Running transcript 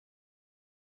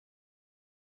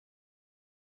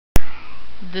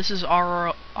This is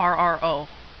RRO.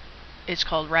 It's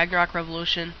called Ragnarok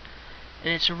Revolution,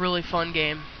 and it's a really fun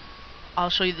game. I'll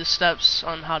show you the steps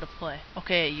on how to play.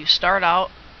 Okay, you start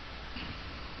out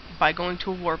by going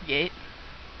to a warp gate,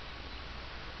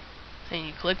 then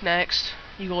you click next.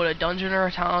 You go to a dungeon or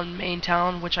a town, main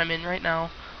town, which I'm in right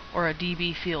now, or a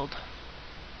DB field.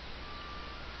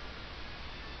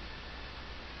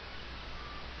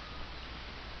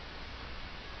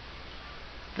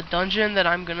 The dungeon that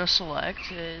I'm gonna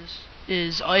select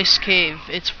is Ice Cave.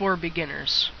 It's for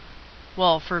beginners.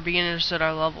 Well, for beginners that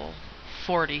are level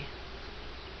 40.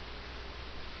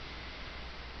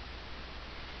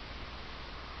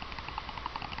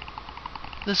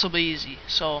 This will be easy.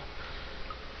 So,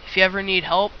 if you ever need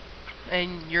help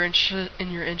and you're interested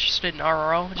in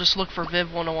RRO, just look for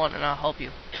Viv 101 and I'll help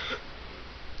you.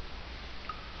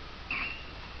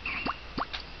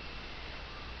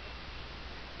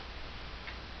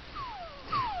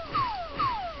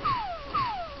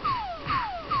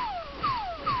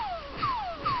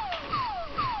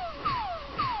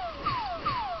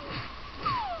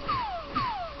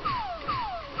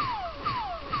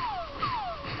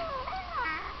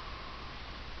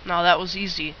 Now that was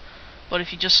easy, but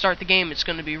if you just start the game, it's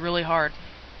going to be really hard.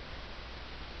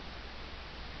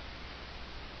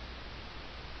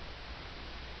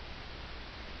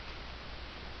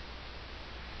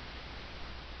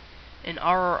 In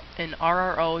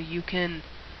RRO, you can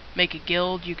make a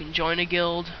guild, you can join a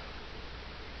guild,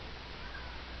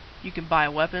 you can buy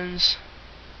weapons.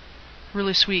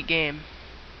 Really sweet game.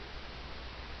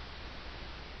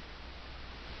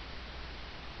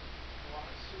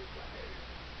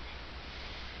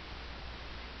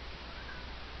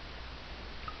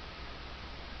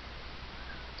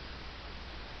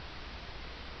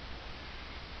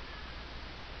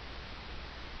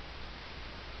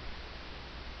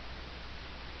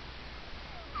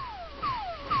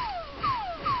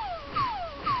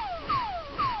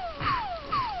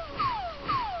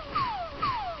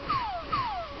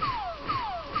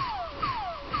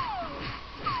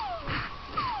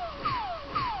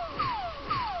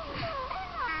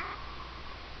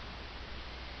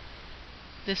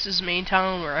 This is main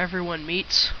town where everyone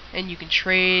meets, and you can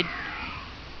trade,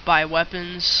 buy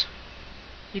weapons.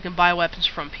 You can buy weapons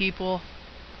from people,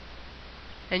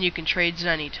 and you can trade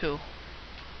Zenny too.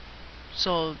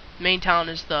 So main town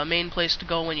is the main place to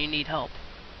go when you need help.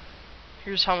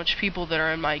 Here's how much people that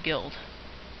are in my guild.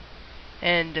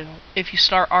 And if you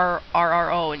start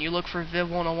RRO and you look for Viv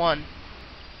 101,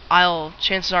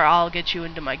 chances are I'll get you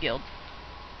into my guild.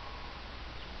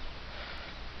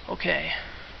 Okay.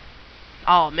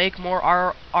 I'll make more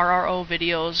RRO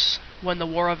videos when the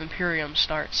War of Imperium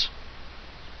starts.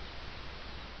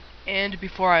 And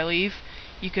before I leave,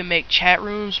 you can make chat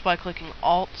rooms by clicking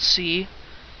Alt-C,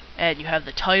 and you have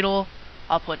the title.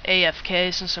 I'll put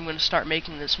AFK since I'm going to start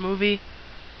making this movie,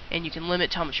 and you can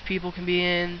limit how much people can be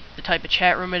in, the type of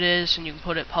chat room it is, and you can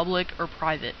put it public or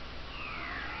private.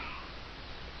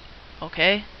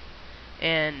 Okay?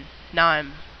 And now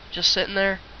I'm just sitting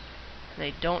there, and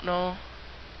they don't know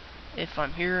if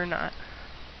I'm here or not.